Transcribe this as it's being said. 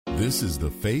This is the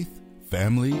Faith,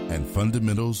 Family, and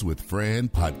Fundamentals with Fran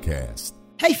podcast.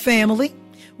 Hey, family.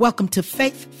 Welcome to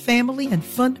Faith, Family, and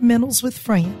Fundamentals with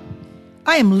Fran.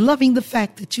 I am loving the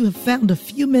fact that you have found a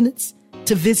few minutes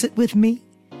to visit with me.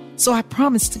 So I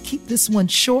promise to keep this one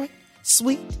short,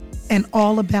 sweet, and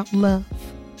all about love.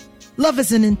 Love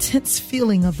is an intense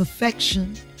feeling of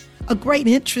affection, a great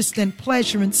interest and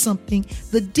pleasure in something,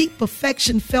 the deep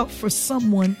affection felt for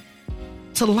someone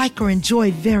to like or enjoy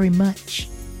very much.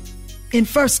 In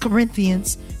 1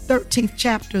 Corinthians 13th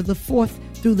chapter, the 4th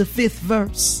through the 5th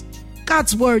verse,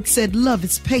 God's word said, love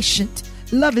is patient,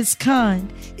 love is kind,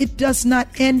 it does not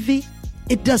envy,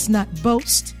 it does not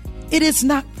boast, it is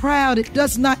not proud, it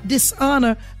does not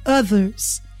dishonor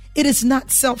others, it is not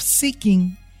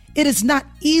self-seeking, it is not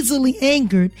easily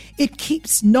angered, it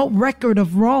keeps no record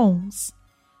of wrongs.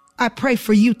 I pray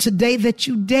for you today that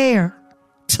you dare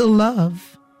to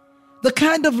love, the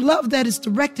kind of love that is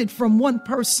directed from one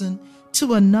person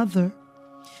to another.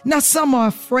 Now, some are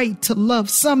afraid to love.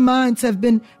 Some minds have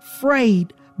been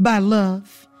frayed by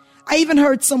love. I even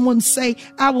heard someone say,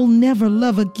 I will never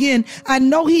love again. I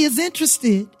know he is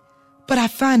interested, but I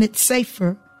find it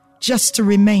safer just to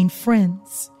remain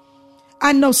friends.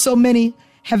 I know so many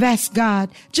have asked God,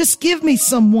 just give me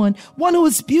someone, one who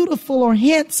is beautiful or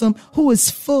handsome, who is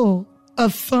full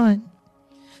of fun.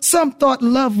 Some thought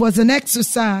love was an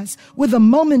exercise with a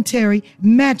momentary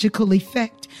magical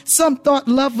effect. Some thought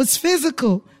love was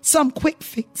physical, some quick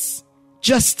fix,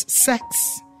 just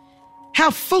sex.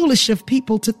 How foolish of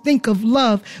people to think of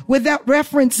love without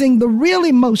referencing the real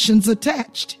emotions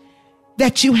attached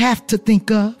that you have to think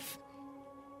of.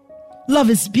 Love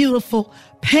is beautiful,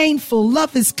 painful,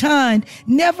 love is kind,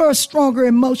 never a stronger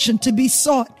emotion to be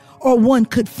sought or one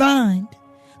could find.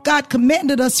 God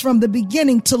commanded us from the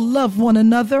beginning to love one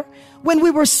another. When we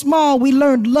were small, we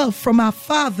learned love from our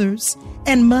fathers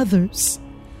and mothers.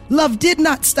 Love did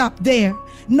not stop there.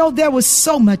 No, there was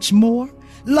so much more.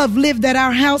 Love lived at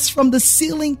our house from the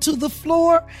ceiling to the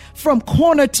floor, from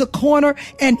corner to corner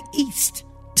and east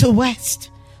to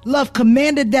west. Love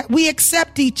commanded that we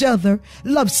accept each other.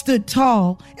 Love stood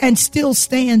tall and still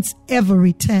stands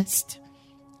every test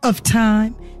of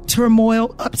time,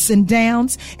 turmoil, ups and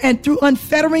downs, and through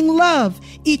unfettering love,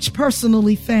 each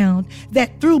personally found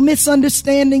that through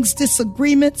misunderstandings,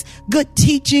 disagreements, good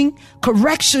teaching,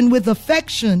 correction with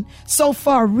affection, so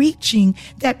far reaching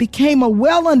that became a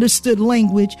well-understood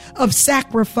language of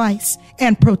sacrifice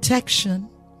and protection.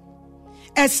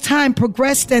 As time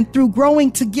progressed and through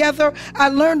growing together, I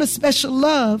learned a special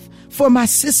love for my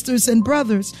sisters and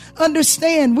brothers.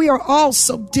 Understand, we are all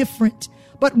so different.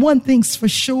 But one thing's for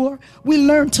sure, we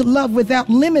learn to love without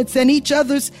limits and each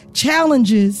other's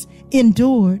challenges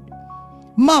endured.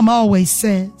 Mom always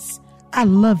says, I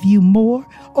love you more.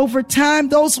 Over time,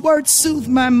 those words soothe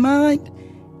my mind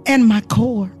and my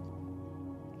core.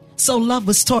 So love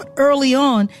was taught early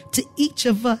on to each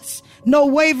of us. No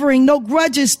wavering, no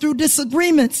grudges through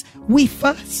disagreements. We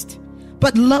fussed.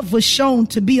 But love was shown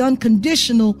to be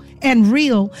unconditional and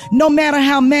real, no matter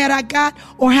how mad I got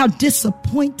or how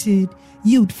disappointed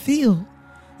you'd feel.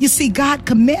 You see, God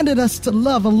commanded us to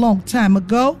love a long time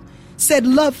ago, said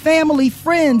love family,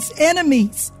 friends,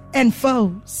 enemies, and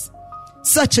foes.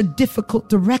 Such a difficult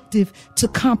directive to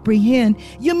comprehend.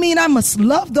 You mean I must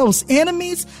love those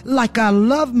enemies like I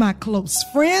love my close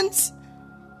friends?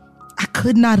 I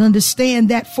could not understand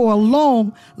that for a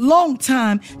long, long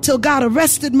time till God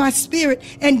arrested my spirit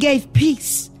and gave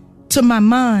peace to my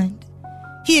mind.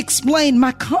 He explained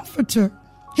my comforter,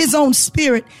 his own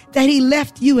spirit that he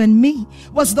left you and me,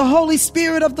 was the Holy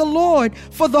Spirit of the Lord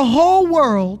for the whole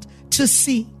world to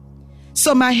see.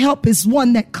 So my help is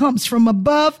one that comes from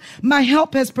above. My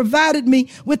help has provided me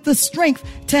with the strength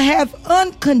to have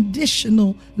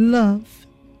unconditional love.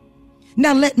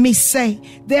 Now let me say,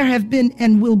 there have been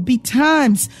and will be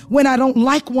times when I don't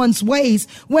like one's ways,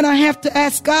 when I have to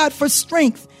ask God for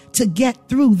strength to get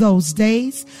through those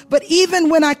days. But even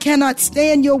when I cannot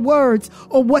stand your words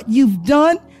or what you've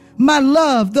done, my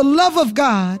love, the love of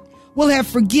God, will have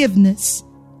forgiveness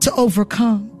to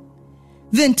overcome.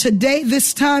 Then today,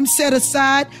 this time set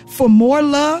aside for more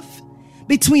love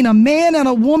between a man and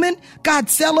a woman, God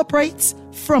celebrates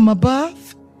from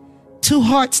above. Two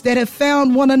hearts that have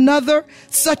found one another,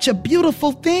 such a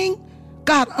beautiful thing.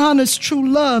 God honors true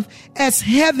love as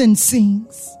heaven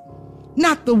sings.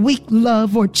 Not the weak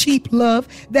love or cheap love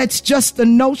that's just a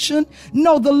notion.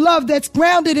 No, the love that's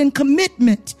grounded in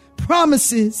commitment,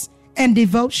 promises, and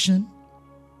devotion.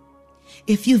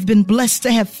 If you've been blessed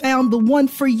to have found the one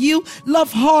for you,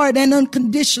 love hard and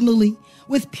unconditionally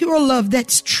with pure love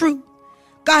that's true.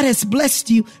 God has blessed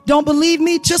you. Don't believe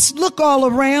me? Just look all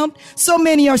around. So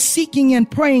many are seeking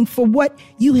and praying for what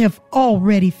you have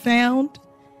already found.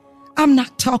 I'm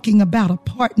not talking about a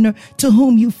partner to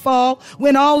whom you fall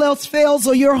when all else fails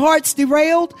or your heart's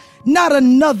derailed. Not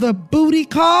another booty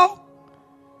call.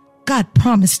 God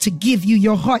promised to give you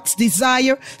your heart's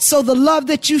desire, so the love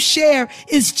that you share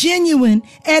is genuine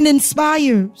and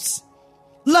inspires.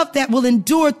 Love that will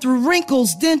endure through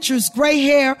wrinkles, dentures, gray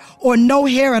hair, or no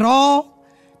hair at all.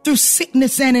 Through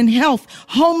sickness and in health,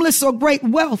 homeless or great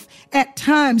wealth, at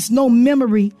times no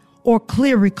memory or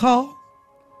clear recall.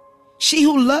 She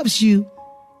who loves you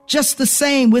just the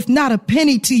same with not a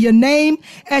penny to your name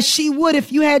as she would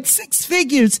if you had 6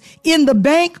 figures in the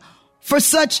bank. For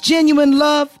such genuine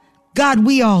love, God,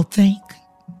 we all thank.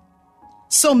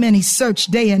 So many search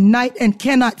day and night and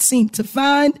cannot seem to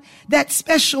find that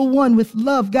special one with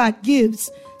love God gives,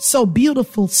 so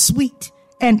beautiful, sweet,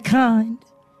 and kind.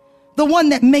 The one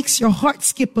that makes your heart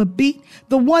skip a beat,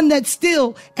 the one that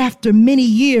still, after many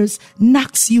years,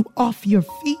 knocks you off your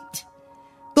feet.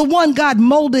 The one God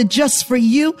molded just for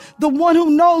you, the one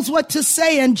who knows what to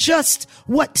say and just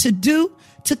what to do,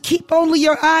 to keep only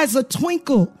your eyes a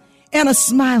twinkle and a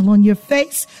smile on your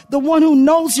face, the one who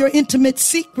knows your intimate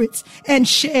secrets and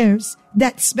shares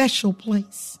that special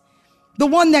place. The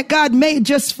one that God made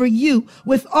just for you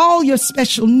with all your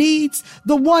special needs,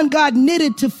 the one God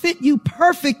knitted to fit you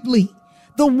perfectly,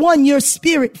 the one your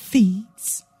spirit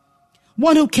feeds.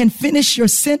 One who can finish your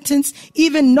sentence,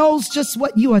 even knows just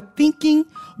what you are thinking,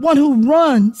 one who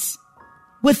runs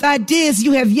with ideas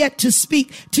you have yet to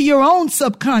speak to your own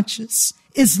subconscious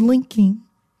is linking.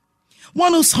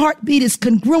 One whose heartbeat is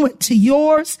congruent to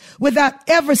yours without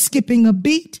ever skipping a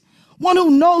beat. One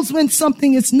who knows when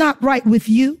something is not right with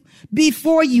you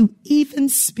before you even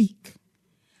speak.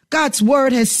 God's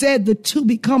word has said the two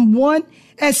become one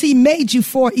as he made you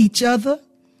for each other.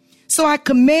 So I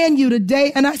command you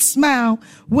today, and I smile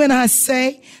when I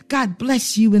say, God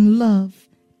bless you in love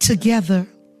together.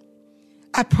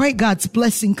 I pray God's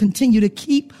blessing continue to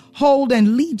keep, hold,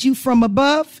 and lead you from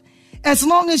above. As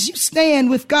long as you stand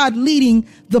with God leading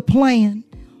the plan,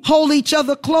 hold each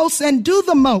other close and do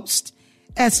the most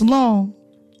as long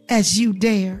as you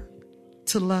dare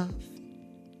to love.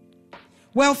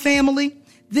 Well, family,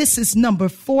 this is number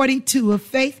 42 of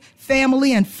Faith,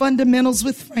 Family, and Fundamentals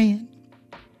with Fran.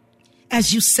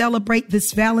 As you celebrate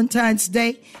this Valentine's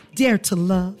Day, dare to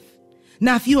love.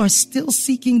 Now, if you are still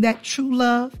seeking that true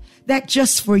love, that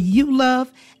just for you love,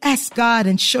 ask God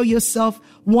and show yourself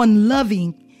one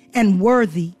loving and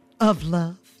worthy of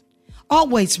love.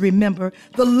 Always remember,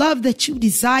 the love that you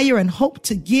desire and hope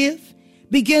to give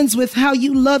begins with how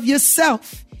you love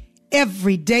yourself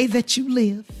every day that you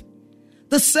live.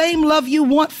 The same love you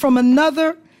want from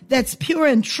another that's pure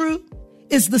and true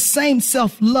is the same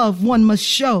self-love one must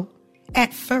show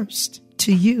at first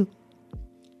to you.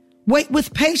 Wait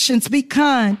with patience, be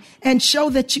kind, and show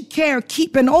that you care.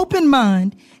 Keep an open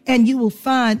mind, and you will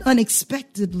find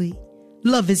unexpectedly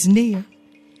love is near.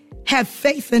 Have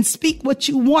faith and speak what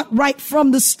you want right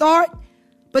from the start,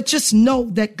 but just know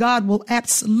that God will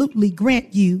absolutely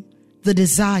grant you the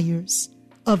desires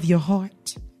of your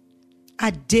heart.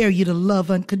 I dare you to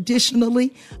love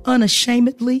unconditionally,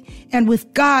 unashamedly, and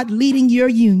with God leading your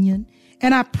union.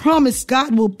 And I promise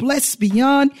God will bless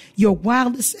beyond your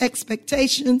wildest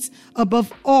expectations,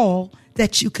 above all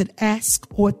that you could ask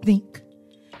or think.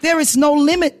 There is no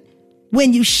limit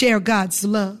when you share God's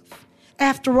love.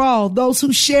 After all, those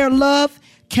who share love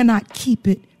cannot keep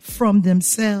it from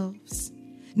themselves.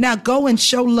 Now go and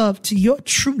show love to your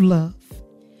true love.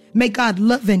 May God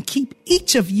love and keep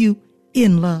each of you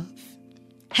in love.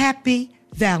 Happy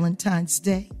Valentine's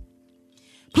Day.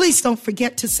 Please don't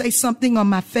forget to say something on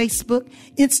my Facebook,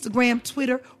 Instagram,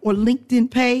 Twitter, or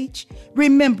LinkedIn page.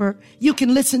 Remember, you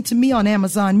can listen to me on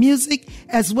Amazon Music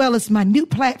as well as my new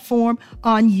platform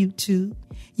on YouTube.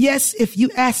 Yes, if you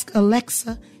ask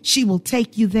Alexa, she will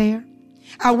take you there.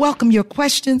 I welcome your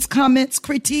questions, comments,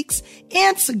 critiques,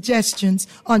 and suggestions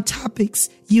on topics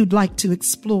you'd like to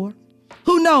explore.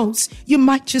 Who knows, you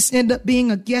might just end up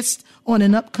being a guest on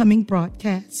an upcoming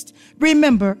broadcast.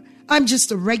 Remember, I'm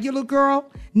just a regular girl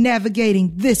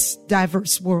navigating this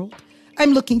diverse world.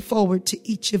 I'm looking forward to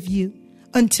each of you.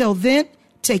 Until then,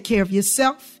 take care of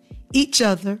yourself, each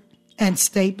other, and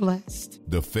stay blessed.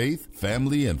 The Faith,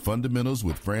 Family, and Fundamentals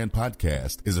with Fran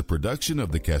podcast is a production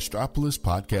of the Castropolis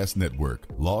Podcast Network.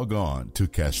 Log on to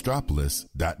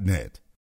castropolis.net.